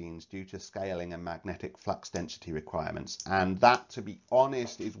drive machines due to scaling and magnetic flux density requirements. And that, to be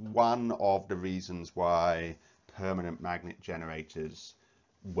honest, is one of the reasons why permanent magnet generators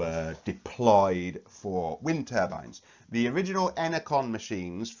were deployed for wind turbines. The original Enercon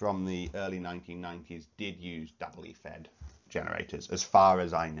machines from the early 1990s did use doubly fed generators, as far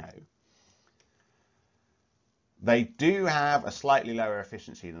as I know. They do have a slightly lower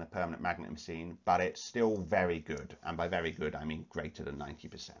efficiency than a permanent magnet machine, but it's still very good. And by very good, I mean greater than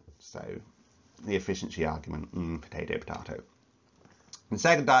 90%. So the efficiency argument, potato, potato. The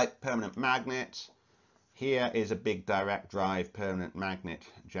second type, permanent magnet. Here is a big direct drive permanent magnet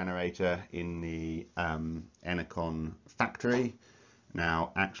generator in the Enercon factory.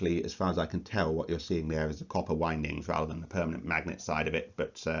 Now, actually, as far as I can tell, what you're seeing there is the copper windings rather than the permanent magnet side of it,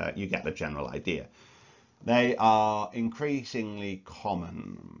 but you get the general idea. They are increasingly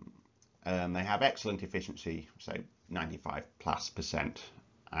common. They have excellent efficiency, so 95+%.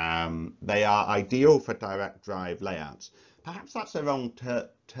 They are ideal for direct drive layouts, Perhaps that's the wrong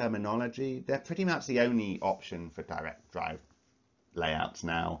terminology. They're pretty much the only option for direct drive layouts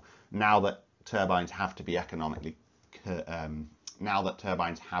now. Now that turbines have to be economically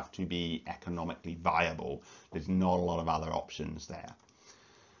viable, there's not a lot of other options there.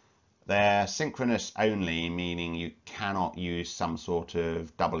 They're synchronous only, meaning you cannot use some sort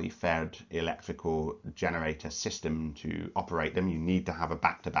of doubly fed electrical generator system to operate them. You need to have a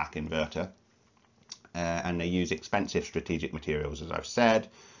back-to-back inverter. And they use expensive strategic materials, as I've said.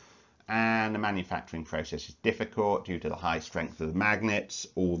 And the manufacturing process is difficult due to the high strength of the magnets,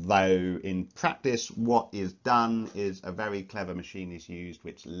 although in practice what is done is a very clever machine is used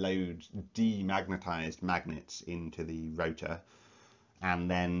which loads demagnetized magnets into the rotor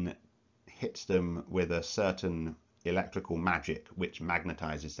and then hits them with a certain electrical magic which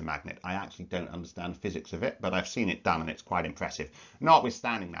magnetizes the magnet. I actually don't understand physics of it, but I've seen it done and it's quite impressive.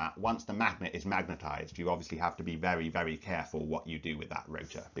 Notwithstanding that, once the magnet is magnetized, you obviously have to be very, very careful what you do with that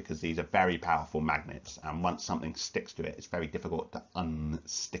rotor, because these are very powerful magnets, and once something sticks to it, it's very difficult to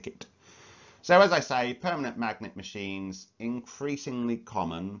unstick it. So as I say, permanent magnet machines, increasingly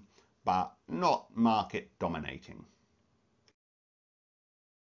common, but not market dominating.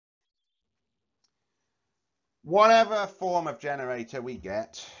 Whatever form of generator we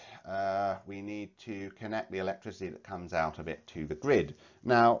get, we need to connect the electricity that comes out of it to the grid.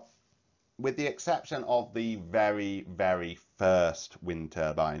 Now, with the exception of the very, very first wind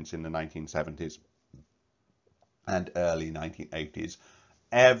turbines in the 1970s and early 1980s,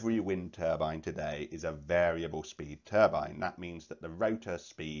 every wind turbine today is a variable speed turbine. That means that the rotor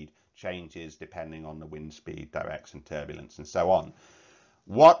speed changes depending on the wind speed, direction, turbulence, and so on.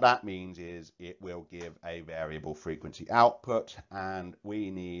 What that means is it will give a variable frequency output, and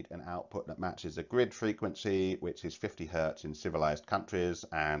we need an output that matches a grid frequency, which is 50 Hertz in civilized countries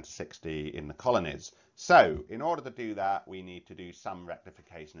and 60 in the colonies. So in order to do that, we need to do some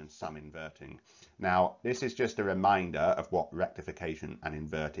rectification and some inverting. Now, this is just a reminder of what rectification and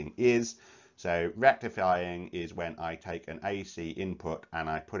inverting is. So rectifying is when I take an AC input and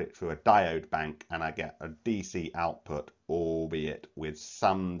I put it through a diode bank and I get a DC output, albeit with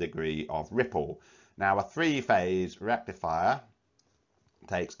some degree of ripple. Now a three-phase rectifier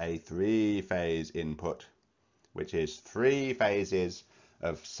takes a three-phase input, which is three phases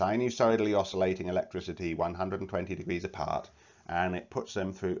of sinusoidally oscillating electricity 120 degrees apart, and it puts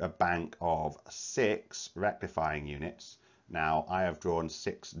them through a bank of 6 rectifying units. Now, I have drawn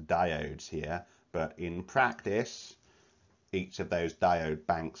 6 diodes here, but in practice, each of those diode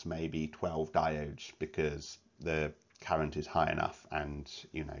banks may be 12 diodes because the current is high enough, and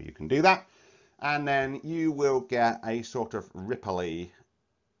you can do that. And then you will get a sort of ripply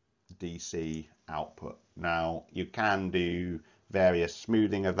DC output. Now, you can do various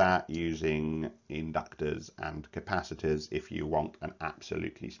smoothing of that using inductors and capacitors if you want an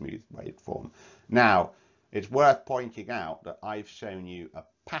absolutely smooth waveform. Now, it's worth pointing out that I've shown you a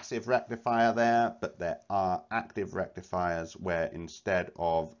passive rectifier there, but there are active rectifiers where instead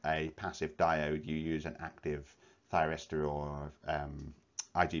of a passive diode, you use an active thyristor or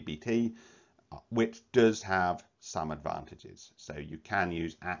IGBT, which does have some advantages. So you can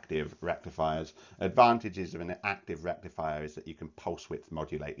use active rectifiers. Advantages of an active rectifier is that you can pulse width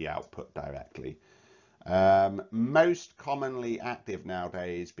modulate the output directly. Most commonly active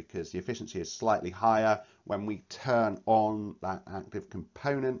nowadays, because the efficiency is slightly higher, when we turn on that active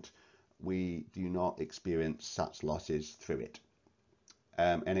component, we do not experience such losses through it.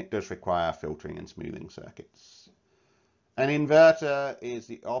 And it does require filtering and smoothing circuits. An inverter is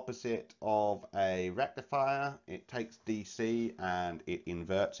the opposite of a rectifier. It takes DC and it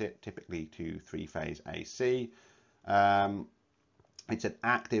inverts it, typically to three-phase AC. It's an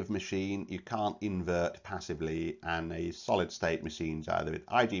active machine. You can't invert passively, and these solid-state machines either with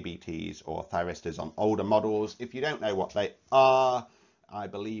IGBTs or thyristors on older models. If you don't know what they are, I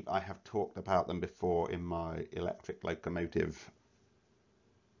believe I have talked about them before in my electric locomotive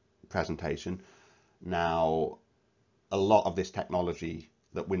presentation. Now, a lot of this technology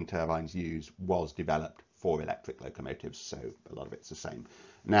that wind turbines use was developed for electric locomotives, so a lot of it's the same.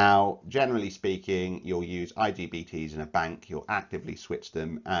 Now, generally speaking, you'll use IGBTs in a bank, you'll actively switch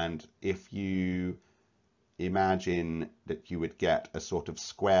them, and if you imagine that you would get a sort of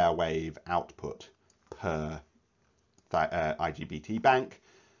square wave output per IGBT bank,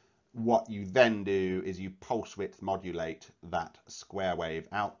 what you then do is you pulse width modulate that square wave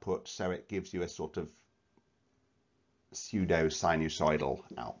output so it gives you a sort of pseudo sinusoidal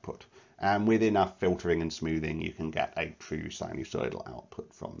output, and with enough filtering and smoothing you can get a true sinusoidal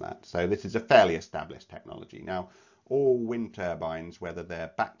output from that. So this is a fairly established technology. Now, all wind turbines, whether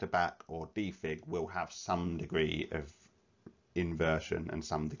they're back-to-back or DFIG, will have some degree of inversion and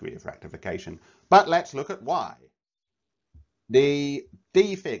some degree of rectification. But let's look at why. The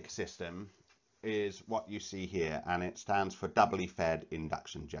DFIG system is what you see here, and it stands for doubly fed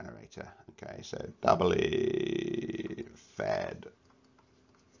induction generator. Okay, so doubly fed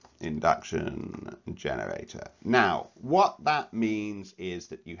induction generator. Now, what that means is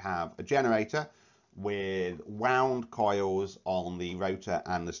that you have a generator with wound coils on the rotor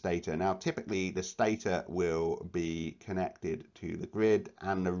and the stator. Now, typically the stator will be connected to the grid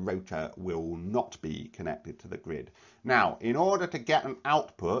and the rotor will not be connected to the grid. Now, in order to get an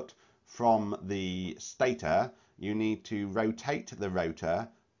output from the stator, you need to rotate the rotor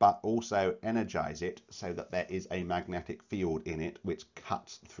but also energize it so that there is a magnetic field in it which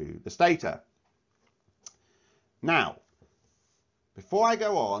cuts through the stator. Now, before I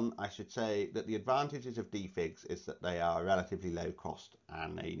go on, I should say that the advantages of DFIGs is that they are relatively low cost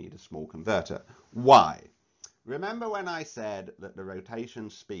and they need a small converter. Why? Remember when I said that the rotation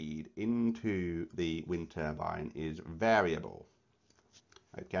speed into the wind turbine is variable?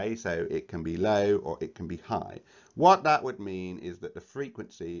 Okay, so it can be low or it can be high. What that would mean is that the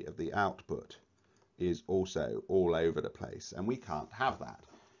frequency of the output is also all over the place, and we can't have that.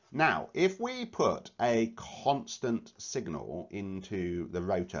 Now, if we put a constant signal into the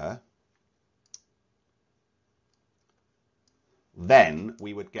rotor, then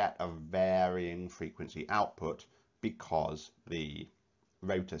we would get a varying frequency output because the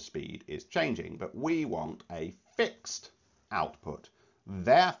rotor speed is changing, but we want a fixed output.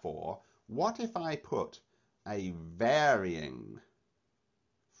 Therefore, what if I put a varying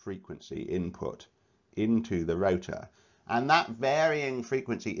frequency input into the rotor, and that varying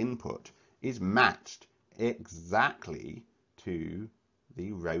frequency input is matched exactly to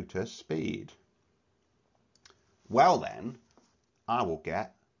the rotor speed? Well then, I will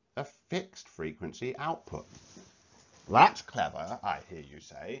get a fixed frequency output. That's clever, I hear you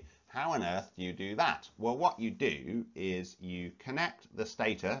say. How on earth do you do that? Well, what you do is you connect the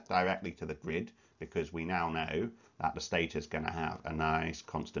stator directly to the grid, because we now know that the stator is going to have a nice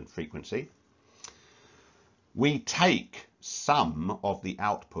constant frequency. We take some of the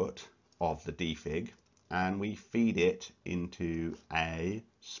output of the DFIG and we feed it into a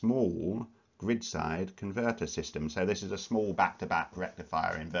small grid-side converter system. So this is a small back-to-back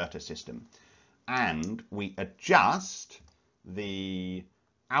rectifier inverter system. And we adjust the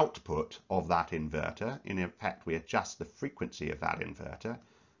output of that inverter. In effect, we adjust the frequency of that inverter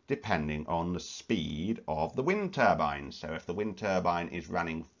depending on the speed of the wind turbine. So if the wind turbine is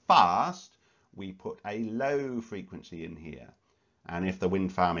running fast, we put a low frequency in here. And if the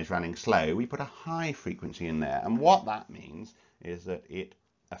wind farm is running slow, we put a high frequency in there. And what that means is that it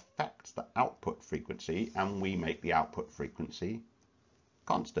affects the output frequency, and we make the output frequency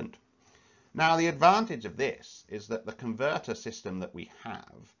constant. Now, the advantage of this is that the converter system that we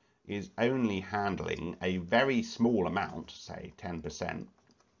have is only handling a very small amount, say 10%,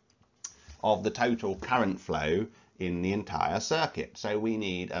 of the total current flow in the entire circuit. So we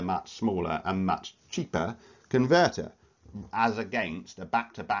need a much smaller and much cheaper converter, as against a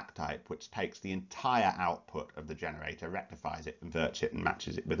back-to-back type which takes the entire output of the generator, rectifies it, inverts it and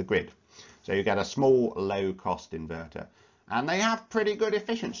matches it with the grid. So you get a small low-cost inverter. And they have pretty good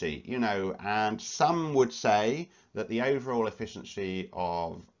efficiency, you know, and some would say that the overall efficiency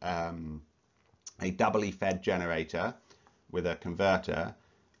of a doubly fed generator with a converter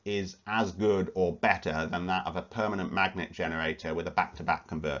is as good or better than that of a permanent magnet generator with a back-to-back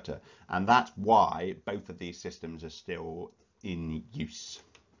converter. And that's why both of these systems are still in use.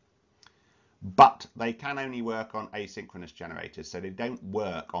 But they can only work on asynchronous generators, so they don't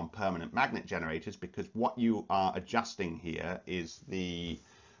work on permanent magnet generators, because what you are adjusting here is the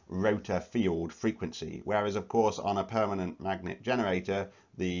rotor field frequency, whereas of course on a permanent magnet generator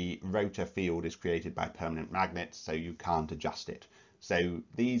the rotor field is created by permanent magnets, so you can't adjust it. So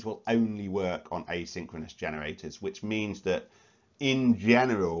these will only work on asynchronous generators, which means that in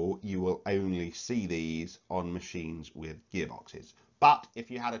general you will only see these on machines with gearboxes. But if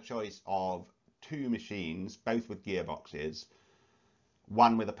you had a choice of two machines, both with gearboxes,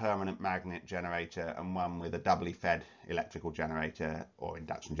 one with a permanent magnet generator and one with a doubly fed electrical generator, or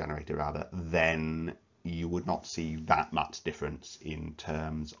induction generator rather, then you would not see that much difference in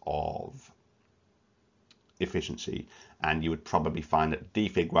terms of efficiency, and you would probably find that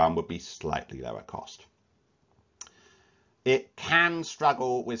DFIG one would be slightly lower cost. It can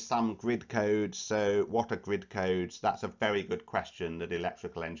struggle with some grid codes. So what are grid codes? That's a very good question that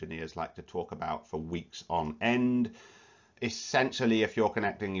electrical engineers like to talk about for weeks on end. Essentially, if you're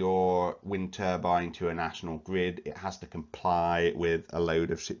connecting your wind turbine to a national grid, it has to comply with a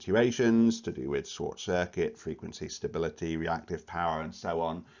load of situations to do with short circuit, frequency stability, reactive power, and so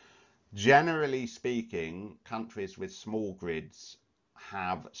on. Generally speaking, countries with small grids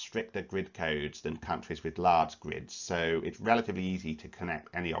have stricter grid codes than countries with large grids. So it's relatively easy to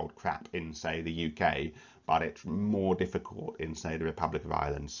connect any old crap in, say, the UK, but it's more difficult in, say, the Republic of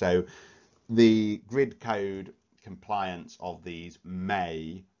Ireland. So the grid code compliance of these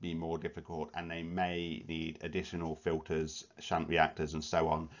may be more difficult, and they may need additional filters, shunt reactors, and so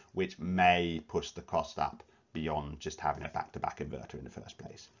on, which may push the cost up beyond just having a back-to-back inverter in the first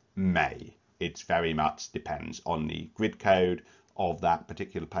place. May. It very much depends on the grid code of that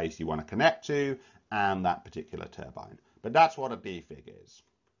particular place you want to connect to and that particular turbine. But that's what a DFIG is.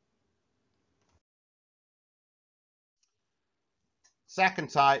 Second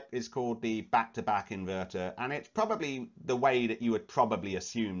type is called the back-to-back inverter, and it's probably the way that you would probably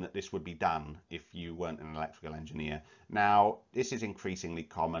assume that this would be done if you weren't an electrical engineer. Now, this is increasingly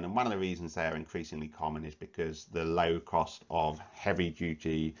common, and one of the reasons they are increasingly common is because the low cost of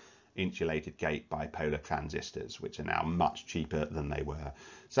heavy-duty insulated gate bipolar transistors, which are now much cheaper than they were.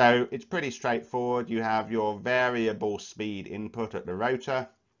 So it's pretty straightforward. You have your variable speed input at the rotor.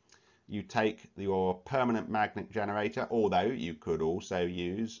 You take your permanent magnet generator, although you could also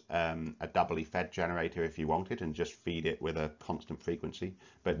use a doubly fed generator if you wanted and just feed it with a constant frequency.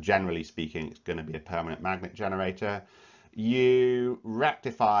 But generally speaking, it's going to be a permanent magnet generator. You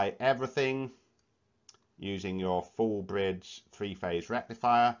rectify everything using your full bridge 3-phase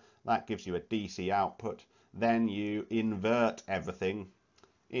rectifier. That gives you a DC output. Then you invert everything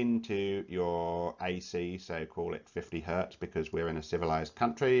into your AC, so call it 50 Hertz because we're in a civilized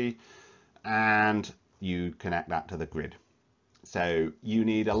country, and you connect that to the grid. So you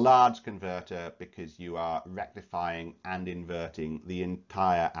need a large converter because you are rectifying and inverting the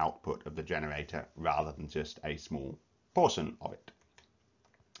entire output of the generator rather than just a small portion of it.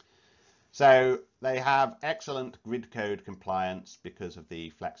 So they have excellent grid code compliance because of the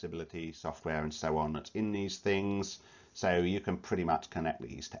flexibility, software, and so on that's in these things. So you can pretty much connect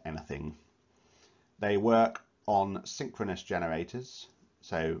these to anything. They work on synchronous generators,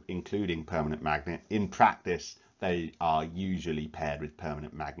 so including permanent magnet. In practice, they are usually paired with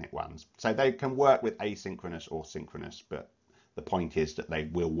permanent magnet ones. So they can work with asynchronous or synchronous, but the point is that they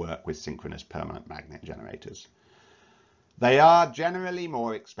will work with synchronous permanent magnet generators. They are generally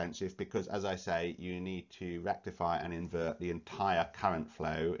more expensive because, as I say, you need to rectify and invert the entire current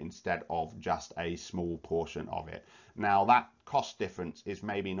flow instead of just a small portion of it. Now, that cost difference is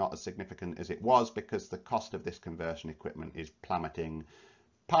maybe not as significant as it was because the cost of this conversion equipment is plummeting,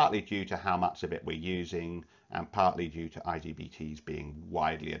 partly due to how much of it we're using and partly due to IGBTs being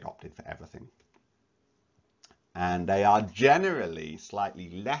widely adopted for everything. And they are generally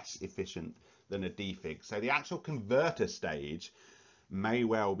slightly less efficient than a DFIG. So the actual converter stage may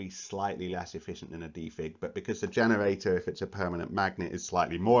well be slightly less efficient than a DFIG, but because the generator, if it's a permanent magnet, is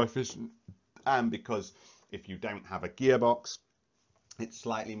slightly more efficient, and because if you don't have a gearbox, it's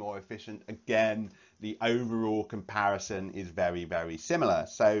slightly more efficient, again, the overall comparison is very, very similar.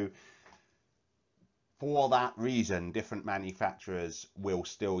 So for that reason, different manufacturers will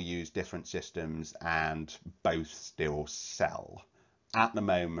still use different systems and both still sell. At the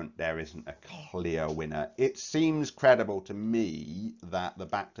moment, there isn't a clear winner. It seems credible to me that the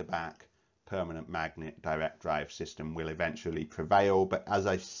back-to-back permanent magnet direct drive system will eventually prevail, but as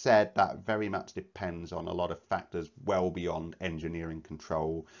I said, that very much depends on a lot of factors well beyond engineering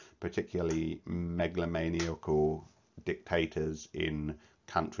control, particularly megalomaniacal dictators in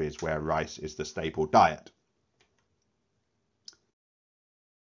countries where rice is the staple diet.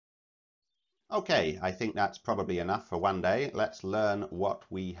 Okay, I think that's probably enough for one day. Let's learn what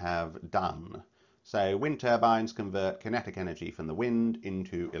we have done. So wind turbines convert kinetic energy from the wind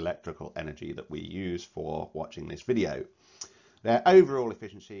into electrical energy that we use for watching this video. Their overall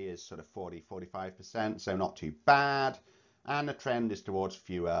efficiency is sort of 40–45%, so not too bad. And the trend is towards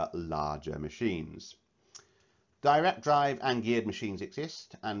fewer, larger machines. Direct drive and geared machines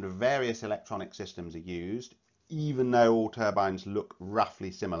exist, and various electronic systems are used, even though all turbines look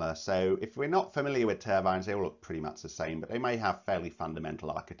roughly similar. So if we're not familiar with turbines, they all look pretty much the same, but they may have fairly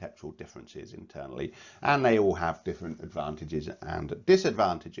fundamental architectural differences internally, and they all have different advantages and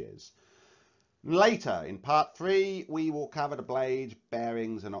disadvantages. Later, in part 3, we will cover the blades,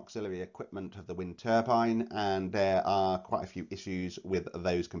 bearings and auxiliary equipment of the wind turbine, and there are quite a few issues with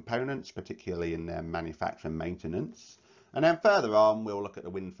those components, particularly in their manufacture and maintenance. And then further on, we'll look at the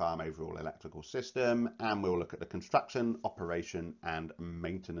wind farm overall electrical system, and we'll look at the construction, operation and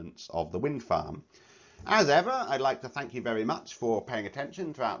maintenance of the wind farm. As ever, I'd like to thank you very much for paying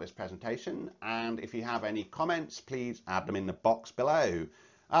attention throughout this presentation, and if you have any comments, please add them in the box below.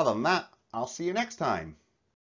 Other than that, I'll see you next time.